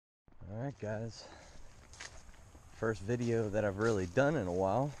Alright guys, first video that I've really done in a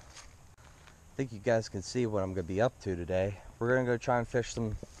while. I think you guys can see what I'm going to be up to today. We're going to go try and fish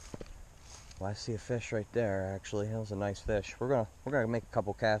some, well, I see a fish right there actually. That was a nice fish. We're gonna make a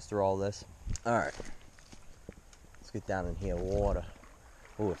couple casts through all this. Alright, let's get down in here water.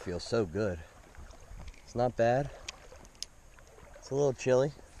 Oh, it feels so good. It's not bad. It's a little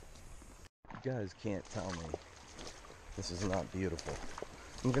chilly. You guys can't tell me this is not beautiful.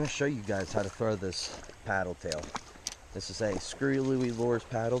 I'm going to show you guys how to throw this paddle tail. This is a Screwy Louie Lures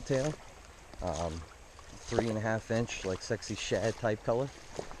paddle tail. 3.5 inch, like sexy shad type color.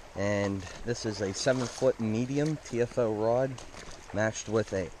 And this is a 7-foot medium TFO rod matched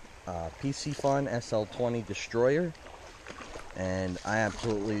with a PC Fun SL20 Destroyer. And I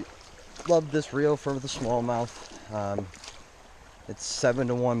absolutely love this reel for the smallmouth. It's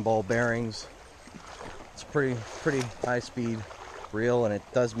 7-to-1 ball bearings. It's pretty high speed reel, and it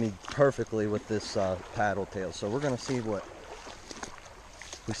does me perfectly with this paddle tail. So we're going to see what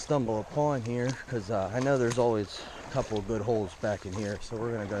we stumble upon here, because I know there's always a couple of good holes back in here, so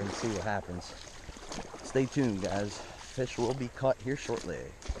we're going to go and see what happens. Stay tuned guys, fish will be caught here shortly.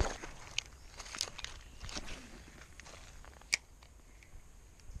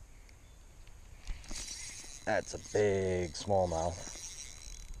 That's a big smallmouth.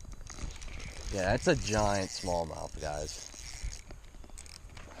 Yeah, that's a giant smallmouth, guys.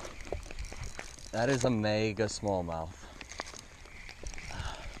 That is a mega smallmouth.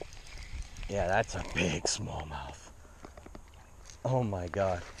 Yeah, that's a big smallmouth. Oh my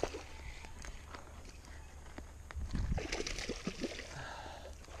god.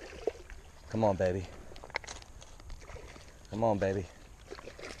 Come on, baby. Come on, baby.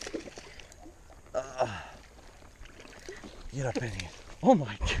 Get up in here. Oh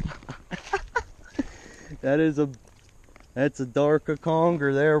my god. That's a darker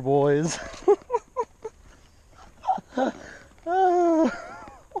conger there, boys.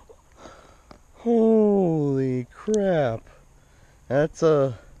 Holy crap. That's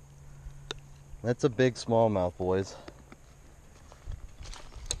a big smallmouth, boys.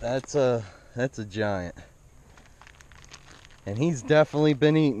 That's a giant. And he's definitely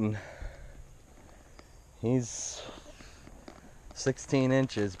been eaten. He's 16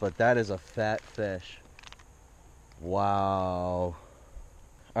 inches, but that is a fat fish. Wow.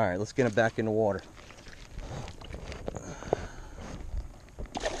 Alright, let's get him back in the water.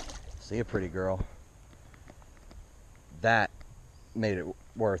 See a pretty girl. That made it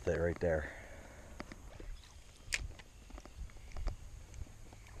worth it right there.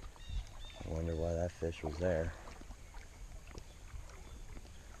 I wonder why that fish was there.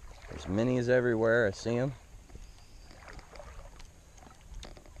 There's minis everywhere, I see them.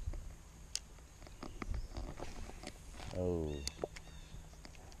 Oh.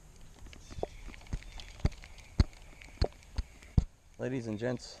 Ladies and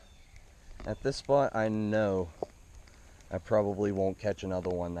gents, at this spot I know I probably won't catch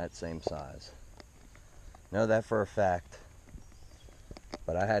another one that same size. Know that for a fact.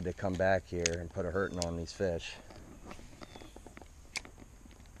 But I had to come back here and put a hurting on these fish.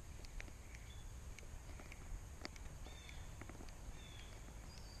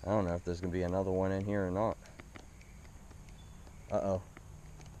 I don't know if there's going to be another one in here or not. Uh-oh.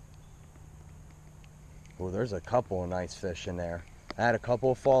 Oh, there's a couple of nice fish in there. I had a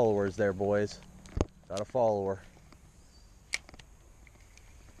couple of followers there, boys. Got a follower.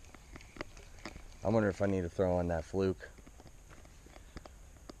 I wonder if I need to throw in that fluke.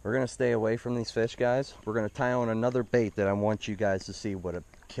 We're going to stay away from these fish, guys. We're going to tie on another bait that I want you guys to see what a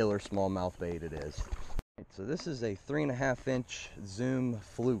killer smallmouth bait it is. So this is a 3.5 inch Zoom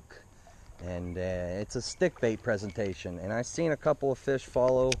fluke. And it's a stick bait presentation. And I've seen a couple of fish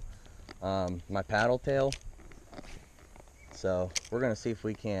follow my paddle tail. So we're going to see if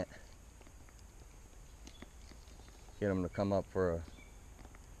we can't get them to come up for a...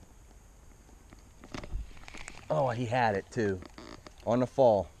 Oh, he had it too. On the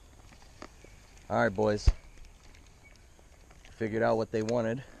fall. Alright, boys. Figured out what they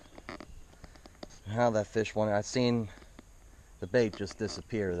wanted. How that fish wanted. I seen the bait just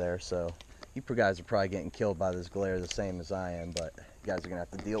disappear there, so you guys are probably getting killed by this glare the same as I am, but you guys are going to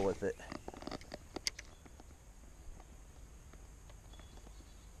have to deal with it.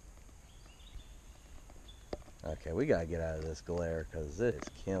 Okay, we got to get out of this glare because it is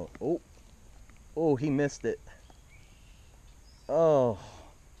killing. Oh, he missed it. Oh,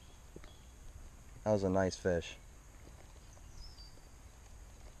 that was a nice fish.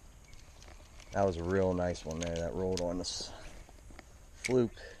 That was a real nice one there that rolled on this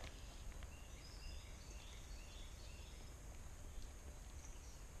fluke.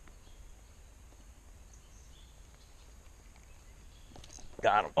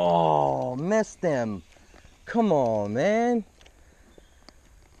 Got him. Oh, missed him. Come on, man.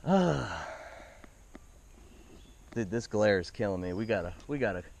 Dude, this glare is killing me. We gotta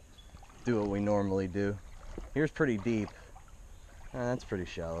do what we normally do. Here's pretty deep. That's pretty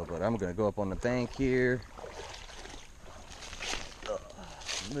shallow, but I'm gonna go up on the bank here.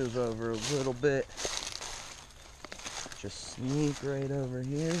 Move over a little bit. Just sneak right over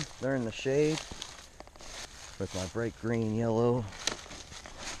here. They're in the shade with my bright green yellow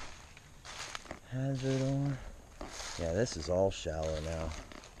hazard on. Yeah, this is all shallow now.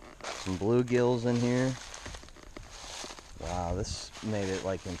 Some bluegills in here. Wow, this made it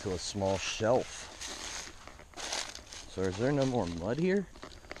like into a small shelf. So is there no more mud here?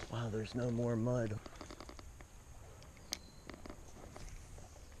 Wow, there's no more mud.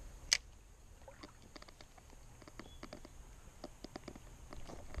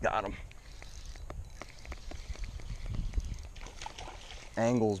 Got him.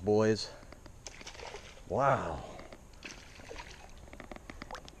 Angles, boys. Wow.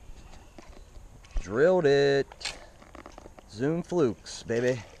 Drilled it. Zoom flukes,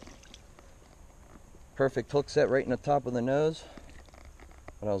 baby. Perfect hook set right in the top of the nose.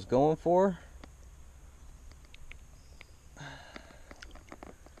 What I was going for.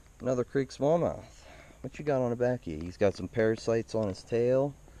 Another creek smallmouth. What you got on the back of you? He's got some parasites on his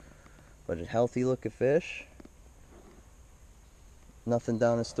tail, but a healthy looking fish. Nothing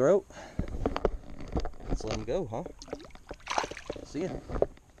down his throat. Let's let him go, huh? See ya.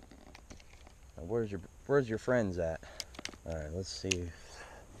 Now where's your friends at? All right, let's see if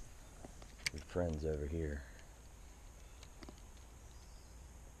your friend's over here.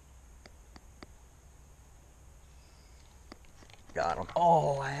 Got him.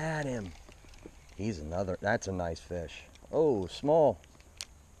 Oh, I had him. He's another. That's a nice fish. Oh, small.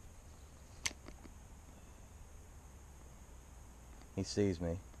 He sees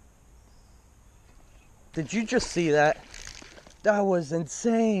me. Did you just see that? That was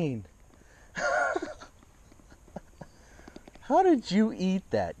insane. How did you eat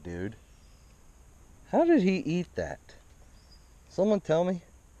that, dude? How did he eat that? Someone tell me.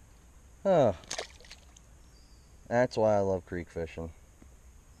 Oh. That's why I love creek fishing.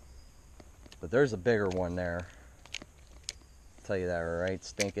 But there's a bigger one there. I'll tell you that right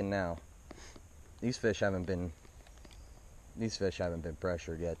stinking now. These fish haven't been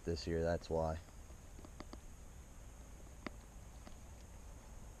pressured yet this year, that's why.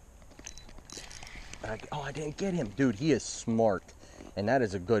 Oh, I didn't get him. Dude, he is smart. And that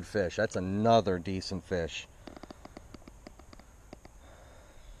is a good fish. That's another decent fish.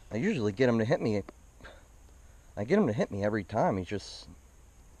 I usually get him to hit me. I get him to hit me every time. He's just...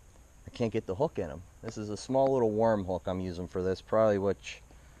 I can't get the hook in him. This is a small little worm hook I'm using for this. Probably which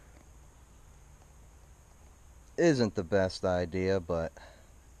isn't the best idea, but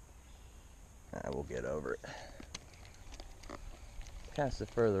I will get over it. Cast it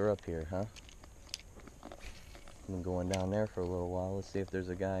further up here, huh? I've been going down there for a little while. Let's see if there's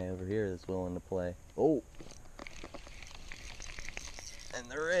a guy over here that's willing to play. Oh! And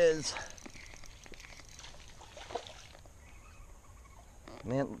there is.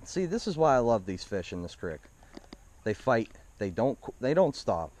 Man, see, this is why I love these fish in this creek. They fight. They don't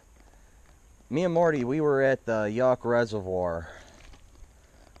stop. Me and Marty, we were at the Yauk Reservoir.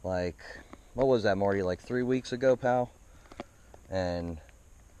 Like, what was that, Marty? Like 3 weeks ago, pal? And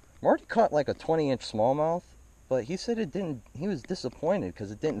Marty caught like a 20-inch smallmouth, but he said it didn't. He was disappointed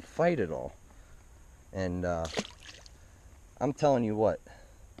because it didn't fight at all. And I'm telling you what.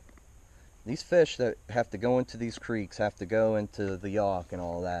 These fish that have to go into these creeks, have to go into the Yauk and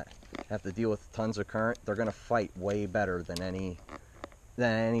all that, have to deal with tons of current, they're going to fight way better than any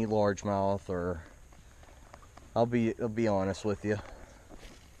largemouth, or I'll be honest with you.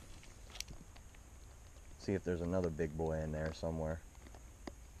 See if there's another big boy in there somewhere.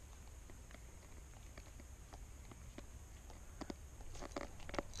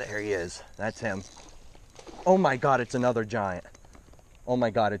 There he is. That's him. Oh my God, it's another giant. Oh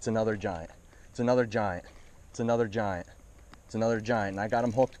my God, it's another giant. It's another giant. It's another giant. It's another giant. And I got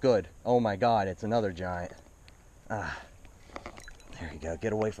him hooked good. Oh my God, it's another giant. Ah. There you go.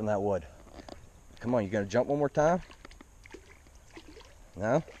 Get away from that wood. Come on, you gonna jump one more time?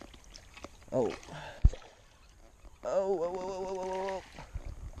 No? Oh. Oh.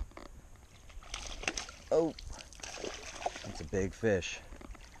 Oh. That's a big fish.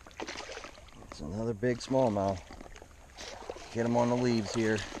 It's another big smallmouth. Get him on the leaves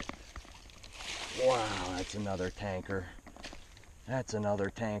here. Wow, that's another tanker. That's another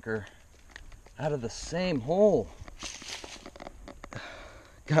tanker. Out of the same hole.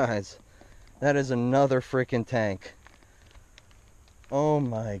 Guys, that is another freaking tank. Oh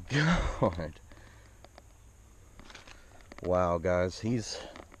my God. Wow, guys, he's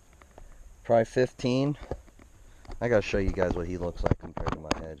probably 15. I gotta show you guys what he looks like compared to my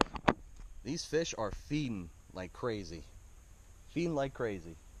head. These fish are feeding like crazy. Feeding like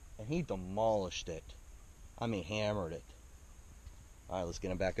crazy. And he demolished it. I mean, hammered it. Alright, let's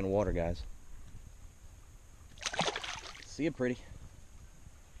get him back in the water, guys. See you, pretty.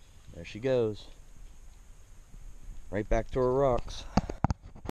 There she goes. Right back to her rocks.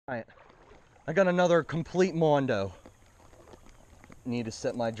 Alright, I got another complete mondo. Need to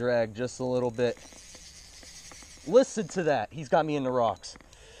set my drag just a little bit. Listen to that. He's got me in the rocks.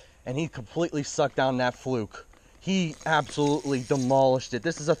 And he completely sucked down that fluke. He absolutely demolished it.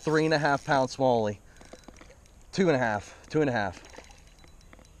 This is a 3.5 pound smallie. 2.5.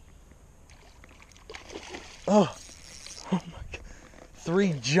 Oh my God.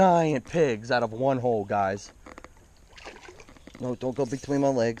 3 giant pigs out of one hole, guys. No, don't go between my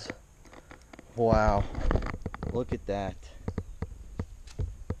legs. Wow. Look at that.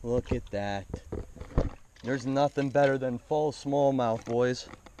 Look at that. There's nothing better than full smallmouth, boys.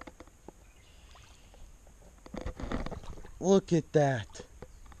 Look at that.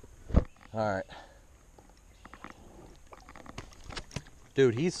 Alright.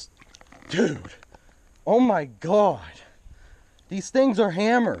 Dude, oh my God. These things are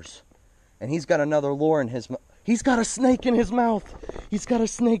hammers. And he's got another lure in his mouth. He's got a snake in his mouth. He's got a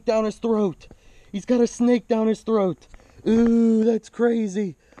snake down his throat. He's got a snake down his throat. Ooh, that's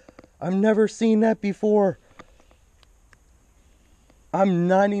crazy. I've never seen that before. I'm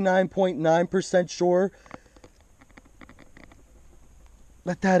 99.9% sure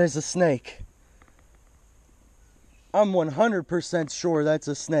that is a snake. I'm 100% sure that's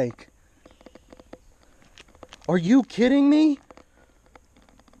a snake. Are you kidding me?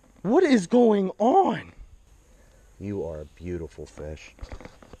 What is going on? You are a beautiful fish.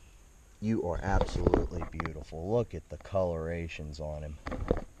 You are absolutely beautiful. Look at the colorations on him.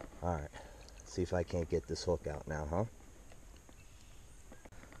 Alright, see if I can't get this hook out now, huh?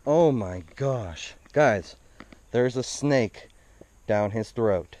 Oh my gosh. Guys, there's a snake down his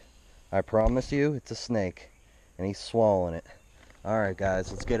throat. I promise you, it's a snake. And he's swallowing it. Alright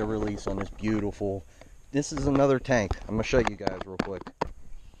guys, let's get a release on this beautiful... This is another tank. I'm going to show you guys real quick.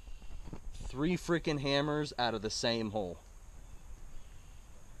 3 freaking hammers out of the same hole.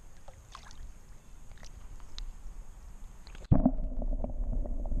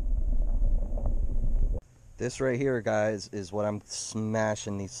 This right here, guys, is what I'm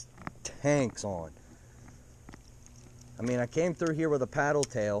smashing these tanks on. I mean, I came through here with a paddle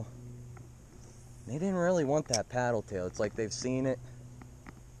tail. They didn't really want that paddle tail. It's like they've seen it.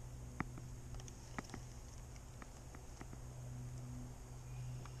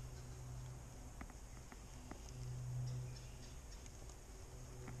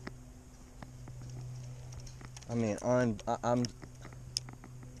 I mean, I'm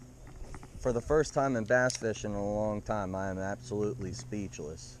for the first time in bass fishing in a long time, I am absolutely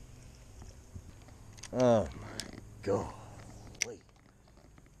speechless. Oh my God.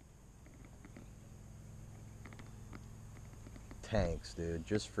 Tanks, dude.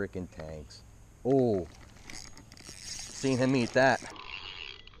 Just freaking tanks. Oh. Seen him eat that.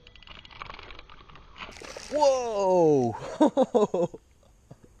 Whoa!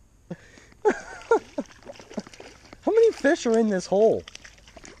 How many fish are in this hole?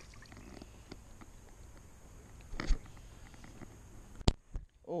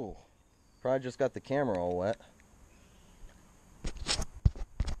 Oh, probably just got the camera all wet.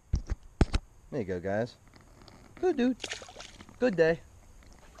 There you go, guys. Good dude. Good day.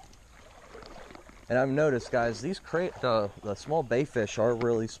 And I've noticed, guys, these the small bay fish are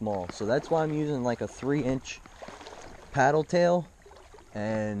really small. So that's why I'm using like a 3-inch paddle tail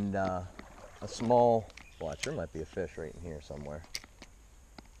and a small... Watch, there might be a fish right in here somewhere.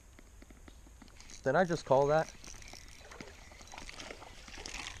 Did I just call that?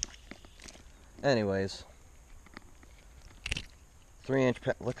 Anyways. 3-inch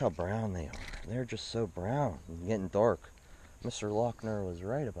look how brown they are. They're just so brown and getting dark. Mr. Lochner was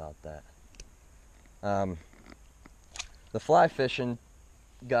right about that. The fly fishing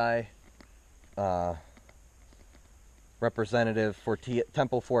guy, representative for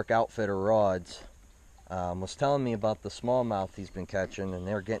Temple Fork Outfitter Rods, was telling me about the smallmouth he's been catching, and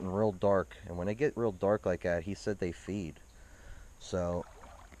they're getting real dark. And when they get real dark like that, he said they feed. So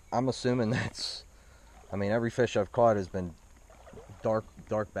I'm assuming that's, I mean, every fish I've caught has been dark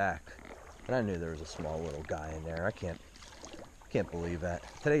back. And I knew there was a small little guy in there. I can't believe that.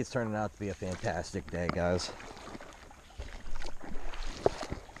 Today's turning out to be a fantastic day, guys.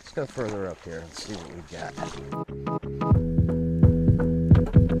 Let's go further up here and see what we've got.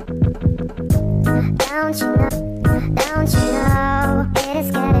 Don't you know, it is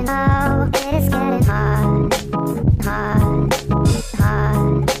getting hard, hard,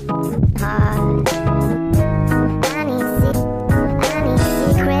 hard. I need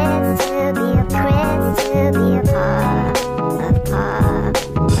secrets to be a part of me. I need hard.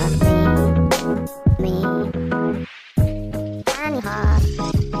 I need hard.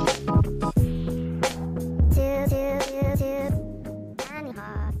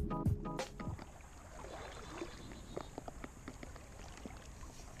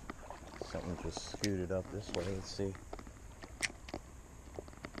 Something just scooted up this way. Let's see.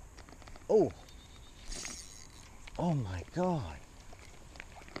 Oh! Oh my god!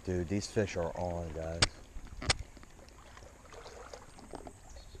 Dude, these fish are on, guys.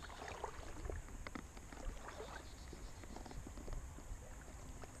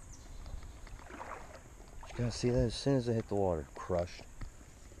 You guys see that? As soon as they hit the water, crushed.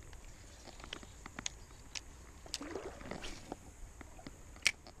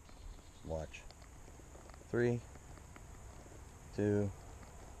 Watch. 3, 2,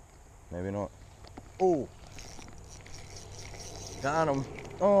 maybe not. Oh! Got him.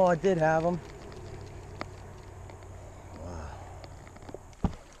 Oh, I did have him. Wow.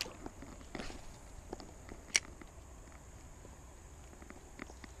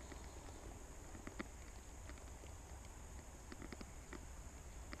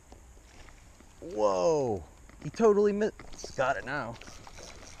 Whoa! He totally missed. Got it now.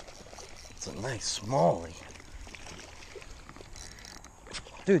 It's a nice smallie.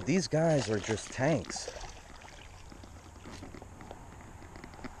 Dude, these guys are just tanks.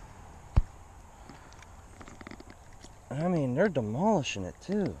 I mean, they're demolishing it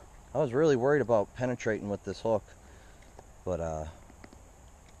too. I was really worried about penetrating with this hook, but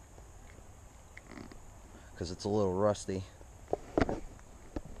because it's a little rusty.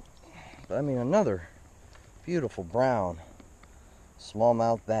 But I mean, another beautiful brown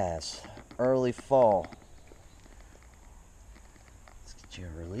smallmouth bass, early fall. Let's get you a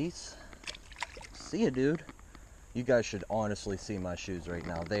release. See ya, dude. You guys should honestly see my shoes right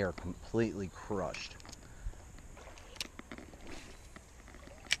now. They are completely crushed.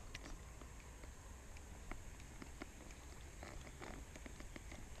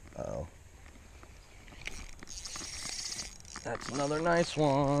 Uh-oh. That's another nice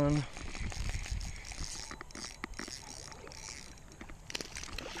one.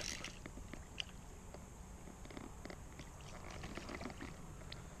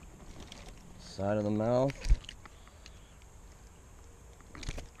 Side of the mouth.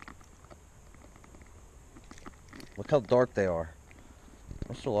 Look how dark they are.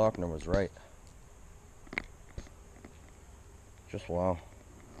 Mr. Lochner was right. Just wow.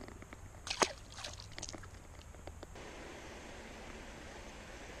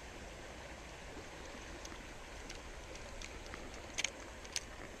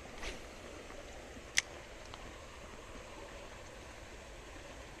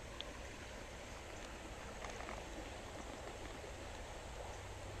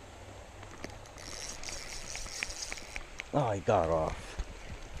 Oh, he got off.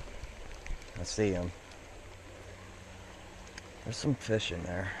 I see him. There's some fish in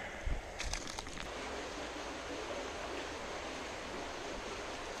there.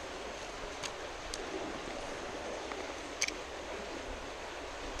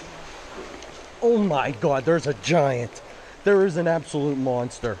 Oh my god, there's a giant. There is an absolute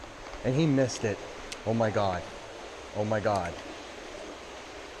monster. And he missed it. Oh my god. Oh my god.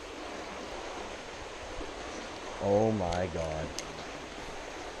 Oh my god.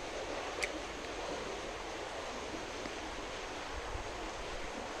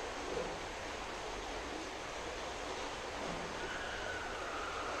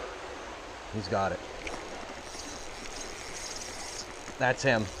 He's got it. That's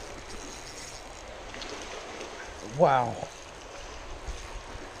him. Wow.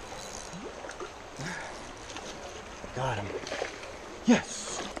 Got him.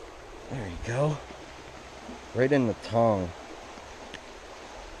 Yes. There you go. Right in the tongue.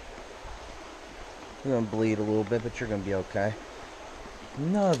 You're gonna bleed a little bit, but you're gonna be okay.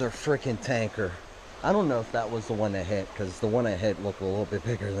 Another freaking tanker. I don't know if that was the one that hit, because the one that hit looked a little bit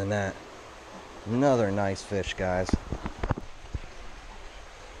bigger than that. Another nice fish, guys.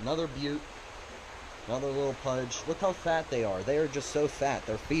 Another butte. Another little pudge. Look how fat they are. They are just so fat.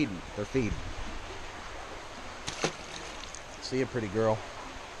 They're feeding. They're feeding. See you, pretty girl.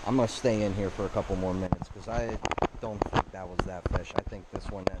 I'm going to stay in here for a couple more minutes because I don't think that was that fish. I think this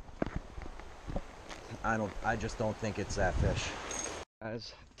one I just don't think it's that fish.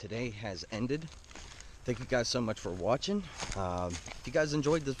 Guys, today has ended. Thank you guys so much for watching. If you guys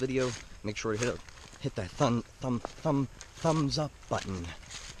enjoyed this video, make sure to hit hit that thumbs up button,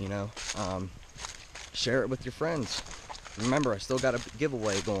 you know. Share it with your friends. Remember, I still got a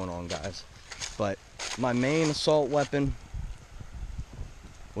giveaway going on, guys. But my main assault weapon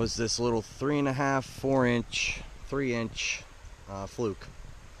was this little 3.5, 4-inch, 3-inch fluke,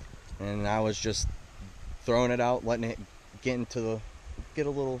 and I was just throwing it out, letting it get a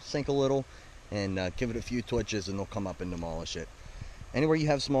little, sink a little, and give it a few twitches, and they'll come up and demolish it. Anywhere you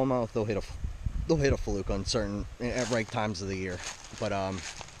have smallmouth, they'll hit a fluke on certain at right times of the year. But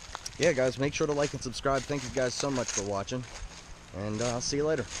yeah, guys, make sure to like and subscribe. Thank you guys so much for watching, and I'll see you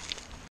later.